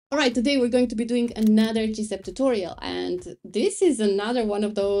All right, today we're going to be doing another GSAP tutorial, and this is another one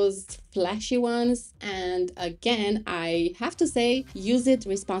of those flashy ones. And again, I have to say, use it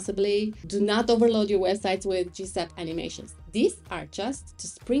responsibly. Do not overload your websites with GSAP animations. These are just to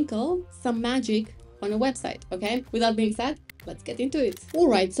sprinkle some magic on a website, okay? Without being said, let's get into it. All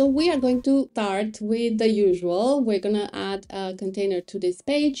right, so we are going to start with the usual. We're gonna add a container to this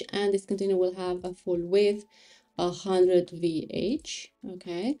page, and this container will have a full width 100 VH,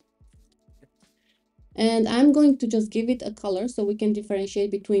 okay, and I'm going to just give it a color so we can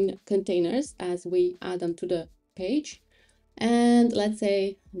differentiate between containers as we add them to the page. And let's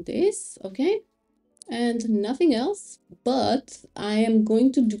say this, okay, and nothing else, but I am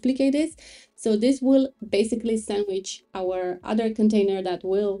going to duplicate this, so this will basically sandwich our other container that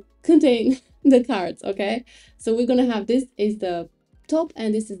will contain the cards, okay? So we're gonna have this is the top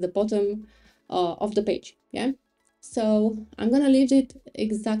and this is the bottom of the page, yeah? So I'm gonna leave it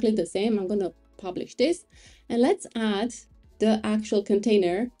exactly the same. I'm gonna publish this, and let's add the actual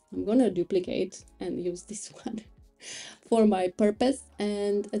container. I'm gonna duplicate and use this one for my purpose,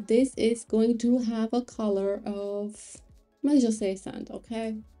 and this is going to have a color of, let's just say sand,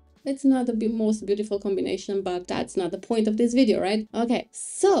 okay? It's not the most beautiful combination, but that's not the point of this video, right? Okay,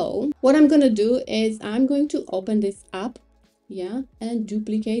 so what I'm gonna do is I'm going to open this up, yeah, and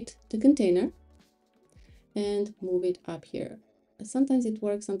duplicate the container and move it up here. Sometimes it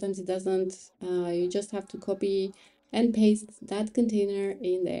works, sometimes it doesn't. You just have to copy and paste that container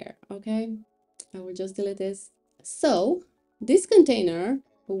in there, okay? I will just delete this. So this container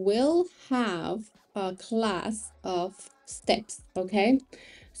will have a class of steps, okay?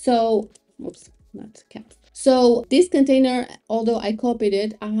 So, oops, not caps. So this container, although I copied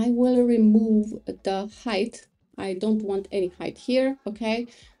it, I will remove the height. I don't want any height here, okay?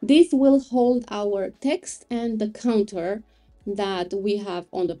 This will hold our text and the counter that we have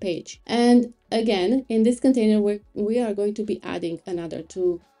on the page. And again, in this container, we are going to be adding another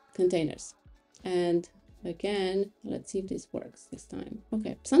 2 containers. And again, let's see if this works this time.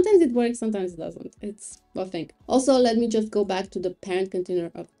 Okay, sometimes it works, sometimes it doesn't. It's a thing. Also, let me just go back to the parent container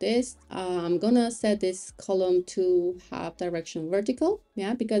of this. I'm gonna set this column to have direction vertical,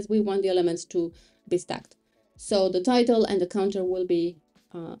 yeah, because we want the elements to be stacked. So the title and the counter will be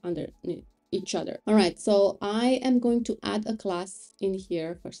under each other. All right, so I am going to add a class in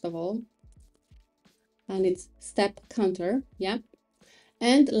here first of all, and it's step counter, yeah.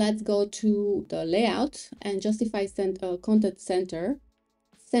 And let's go to the layout and justify content center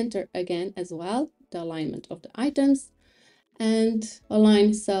again as well, the alignment of the items, and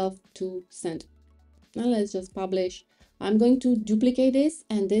align self to center. Now let's just publish. I'm going to duplicate this,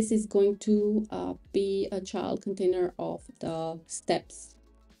 and this is going to be a child container of the steps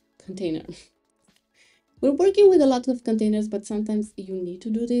container. We're working with a lot of containers, but sometimes you need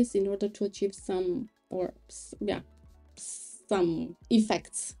to do this in order to achieve some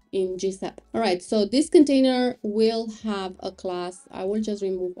effects in GSAP. All right, so this container will have a class. I will just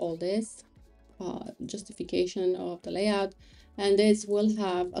remove all this justification of the layout, and this will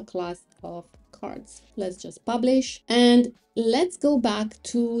have a class of cards. Let's just publish, and let's go back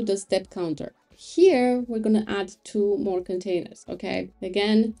to the step counter. Here we're going to add 2 more containers, okay?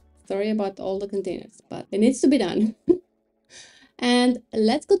 Again, sorry about all the containers, but it needs to be done. And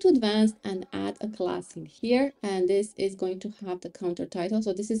let's go to advanced and add a class in here, and this is going to have the counter title.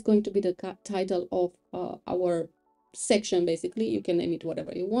 So this is going to be the title of our section. Basically, you can name it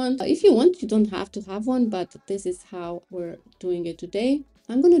whatever you want. If you want, you don't have to have one, but this is how we're doing it today.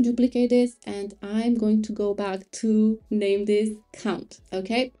 I'm going to duplicate this, and I'm going to go back to name this count,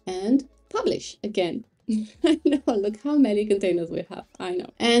 okay, and publish again. I know, look how many containers we have. I know.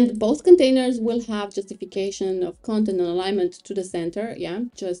 And both containers will have justification of content and alignment to the center. Yeah,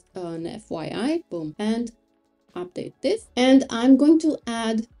 just an FYI. Boom. And update this. And I'm going to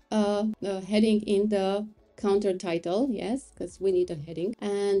add a heading in the counter title. Yes, because we need a heading.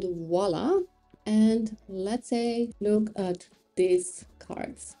 And voila. And let's say, look at these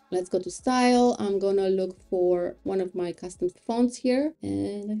cards. Let's go to style. I'm gonna look for one of my custom fonts here,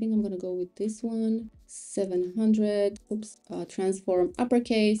 and I think I'm gonna go with this one, 700. Oops, transform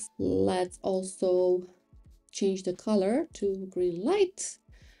uppercase. Let's also change the color to green light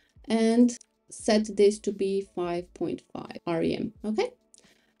and set this to be 5.5 rem, okay,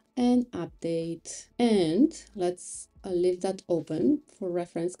 and update. And let's leave that open for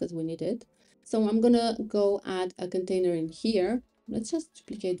reference because we need it. So I'm gonna go add a container in here. Let's just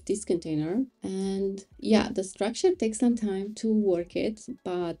duplicate this container. And yeah, the structure takes some time to work it,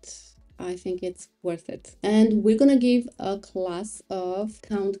 but I think it's worth it. And we're gonna give a class of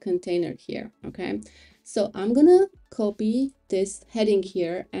count container here, okay? So I'm gonna copy this heading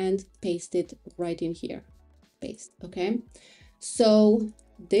here and paste it right in here. Paste, okay? So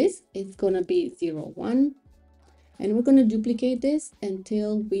this is gonna be 0, 1, and we're gonna duplicate this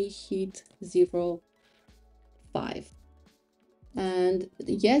until we hit 0, 5. And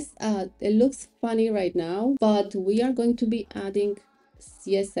yes, it looks funny right now, but we are going to be adding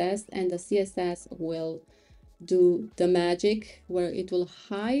CSS, and the CSS will do the magic where it will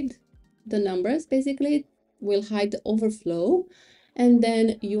hide the numbers. Basically, it will hide the overflow, and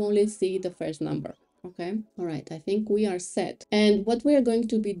then you only see the first number. Okay, all right, I think we are set. And what we are going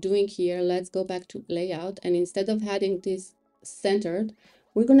to be doing here, let's go back to layout, and instead of having this centered,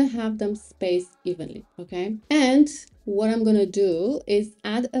 we're gonna have them spaced evenly. Okay, and what I'm gonna do is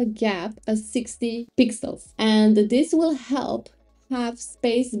add a gap of 60 pixels, and this will help have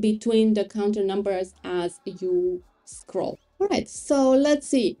space between the counter numbers as you scroll. All right, so let's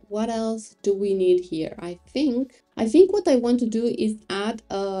see, what else do we need here? I think what I want to do is add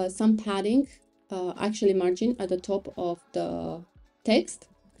some padding, actually margin at the top of the text,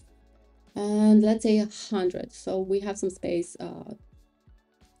 and let's say 100, so we have some space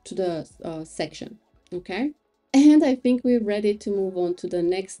to the section. Okay, and I think we're ready to move on to the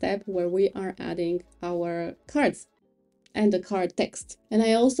next step, where we are adding our cards and the card text. And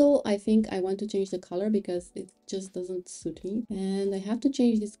I think I want to change the color because it just doesn't suit me, and I have to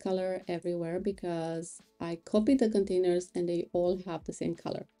change this color everywhere because I copied the containers and they all have the same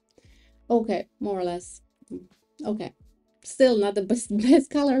color. Okay, more or less. Okay, still not the best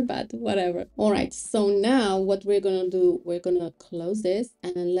color, but whatever. All right, so now what we're gonna do, we're gonna close this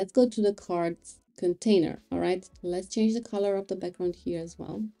and let's go to the cards container. All right, let's change the color of the background here as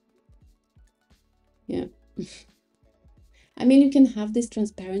well. Yeah. I mean, you can have this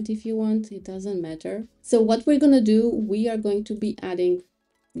transparent if you want, it doesn't matter. So what we're gonna do, we are going to be adding,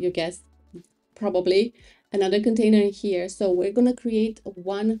 you guessed, probably another container here. So we're gonna create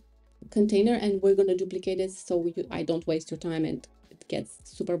one container and we're gonna duplicate it so I don't waste your time and it gets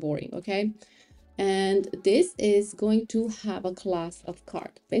super boring, okay? And this is going to have a class of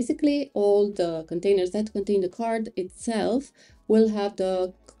card. Basically, all the containers that contain the card itself will have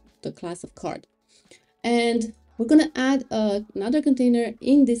the class of card. And we're going to add another container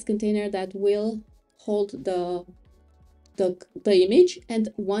in this container that will hold the image, and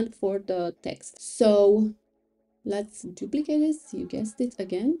one for the text. So let's duplicate this, you guessed it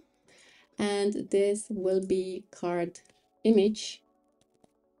again, and this will be card image,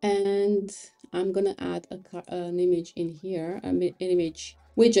 and I'm gonna add an image in here, an image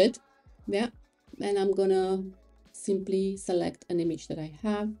widget. Yeah, and I'm gonna simply select an image that I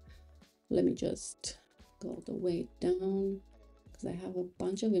have. Let me just go all the way down because I have a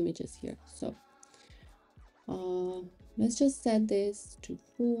bunch of images here. So let's just set this to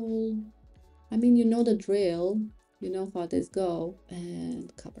full. I mean, you know the drill, you know how this go,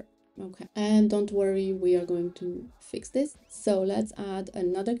 and cover. Okay, and don't worry, we are going to fix this. So let's add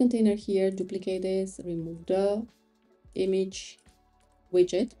another container here, duplicate this, remove the image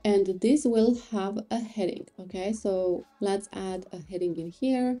widget, and this will have a heading. Okay, so let's add a heading in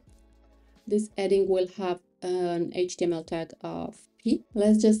here. This heading will have an HTML tag of P.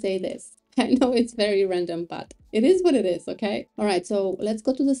 Let's just say this. I know it's very random, but it is what it is, okay? All right, so let's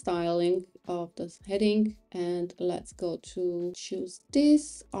go to the styling of this heading and let's go to choose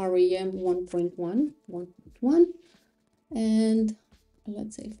this REM 1.1, and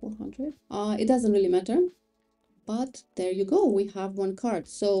let's say 400. It doesn't really matter, but there you go. We have one card.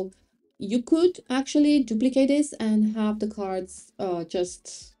 So you could actually duplicate this and have the cards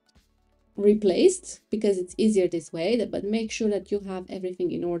just replaced because it's easier this way, but make sure that you have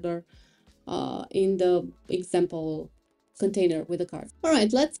everything in order in the example container with the card. All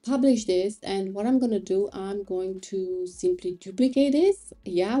right, let's publish this, and what I'm going to do, I'm going to simply duplicate this.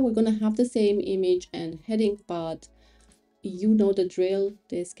 Yeah, we're going to have the same image and heading, but you know the drill,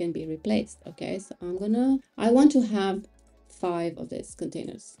 this can be replaced. Okay, so I want to have 5 of these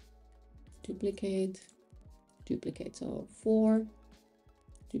containers. Duplicate, so 4,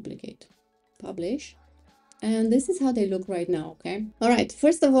 duplicate, publish, and this is how they look right now. Okay, all right,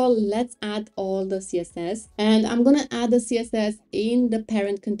 first of all, let's add all the CSS, and I'm gonna add the CSS in the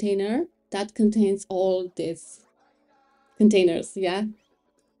parent container that contains all these containers. Yeah,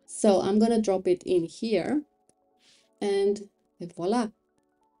 so I'm gonna drop it in here, and voila,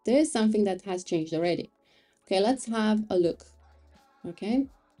 there's something that has changed already. Okay, let's have a look. Okay,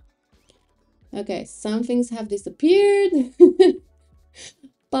 some things have disappeared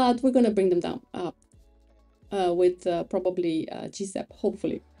but we're gonna bring them down up with probably GSAP,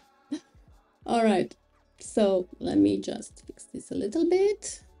 hopefully. All right, so let me just fix this a little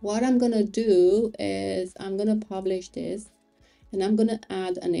bit. what I'm gonna do is I'm gonna publish this, and I'm gonna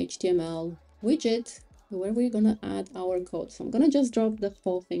add an HTML widget where we're gonna add our code. So I'm gonna just drop the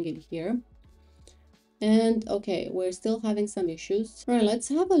whole thing in here. And okay, we're still having some issues. All right, let's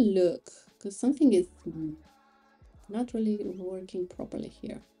have a look, because something is not really working properly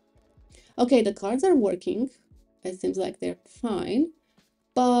here. Okay, the cards are working. It seems like they're fine,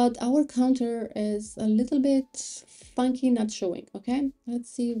 but our counter is a little bit funky, not showing. Okay, let's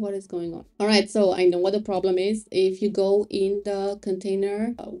see what is going on. All right, so I know what the problem is. If you go in the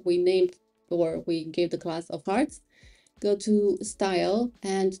container we named, or we gave the class of cards, go to style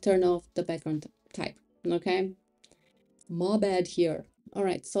and turn off the background type. Okay, my bad here. All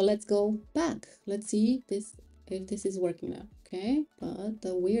right, so let's go back. Let's see this, if this is working now. Okay, but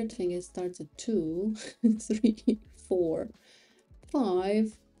the weird thing is starts at 2 3 4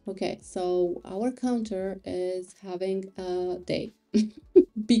 5. Okay, so our counter is having a day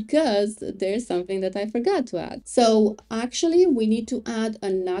because there's something that I forgot to add. So actually we need to add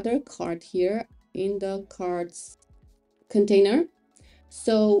another card here in the cards container.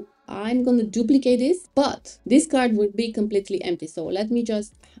 So I'm going to duplicate this, but this card will be completely empty. So let me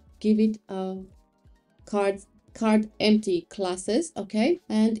just give it a card empty classes. Okay,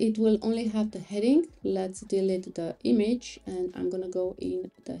 and it will only have the heading. Let's delete the image, and I'm gonna go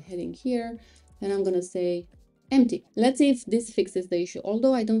in the heading here, and I'm gonna say empty. Let's see if this fixes the issue,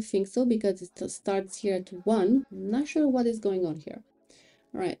 although I don't think so, because it starts here at 1. I'm not sure what is going on here.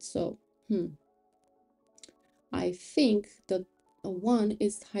 All right, so I think that a 1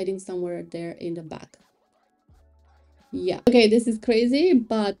 is hiding somewhere there in the back. Yeah, okay, this is crazy,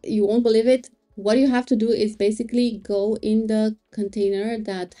 but you won't believe it. What you have to do is basically go in the container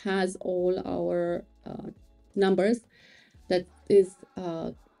that has all our numbers, that is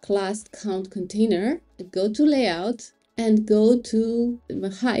class count container, go to layout and go to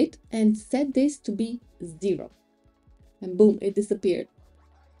height and set this to be 0, and boom, it disappeared.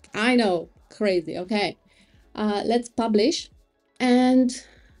 I know, crazy. Okay, let's publish. And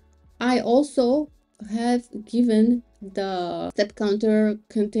I also have given the step counter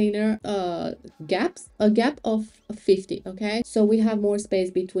container a gap of 50. Okay, so we have more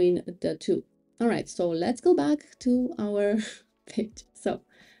space between the two. All right, so let's go back to our page. So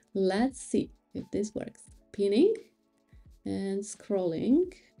let's see if this works. Pinning and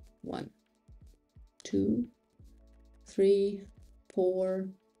scrolling. 1 2 3 4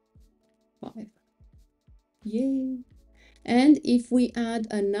 5. Yay. And if we add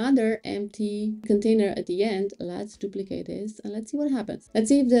another empty container at the end, let's duplicate this and let's see what happens. Let's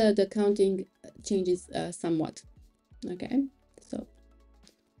see if the counting changes somewhat. Okay, so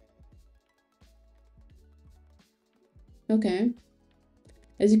okay,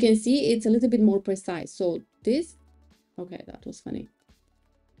 as you can see, it's a little bit more precise. So this, okay, that was funny.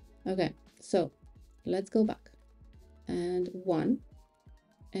 Okay, so let's go back, and 1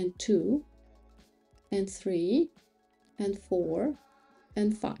 and 2 and 3 and 4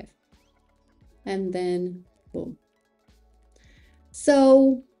 and 5, and then boom.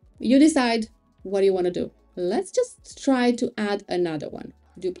 So you decide what you want to do. Let's just try to add another one,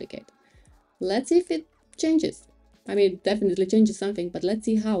 duplicate. Let's see if it changes. I mean, it definitely changes something, but let's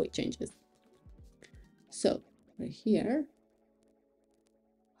see how it changes. So right here,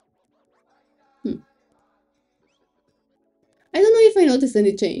 I don't know if I noticed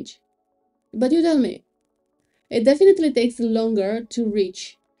any change, but you tell me. It definitely takes longer to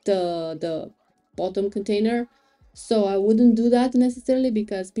reach the bottom container, so I wouldn't do that necessarily,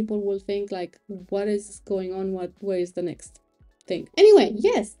 because people will think like, what is going on, where is the next thing? Anyway,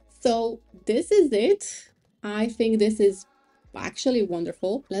 yes, so this is it. I think this is actually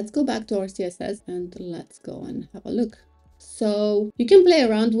wonderful. Let's go back to our CSS and let's go and have a look. So you can play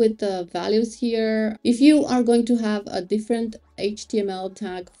around with the values here. If you are going to have a different HTML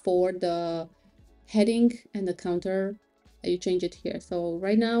tag for the heading and the counter, you change it here. So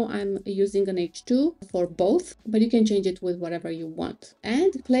right now I'm using an H2 for both, but you can change it with whatever you want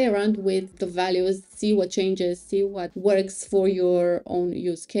and play around with the values, see what changes, see what works for your own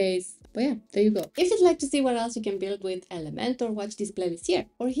use case. But yeah, there you go. If you'd like to see what else you can build with Elementor, watch this playlist here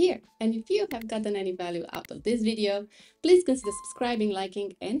or here. And if you have gotten any value out of this video, please consider subscribing,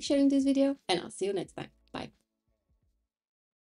 liking, and sharing this video, and I'll see you next time.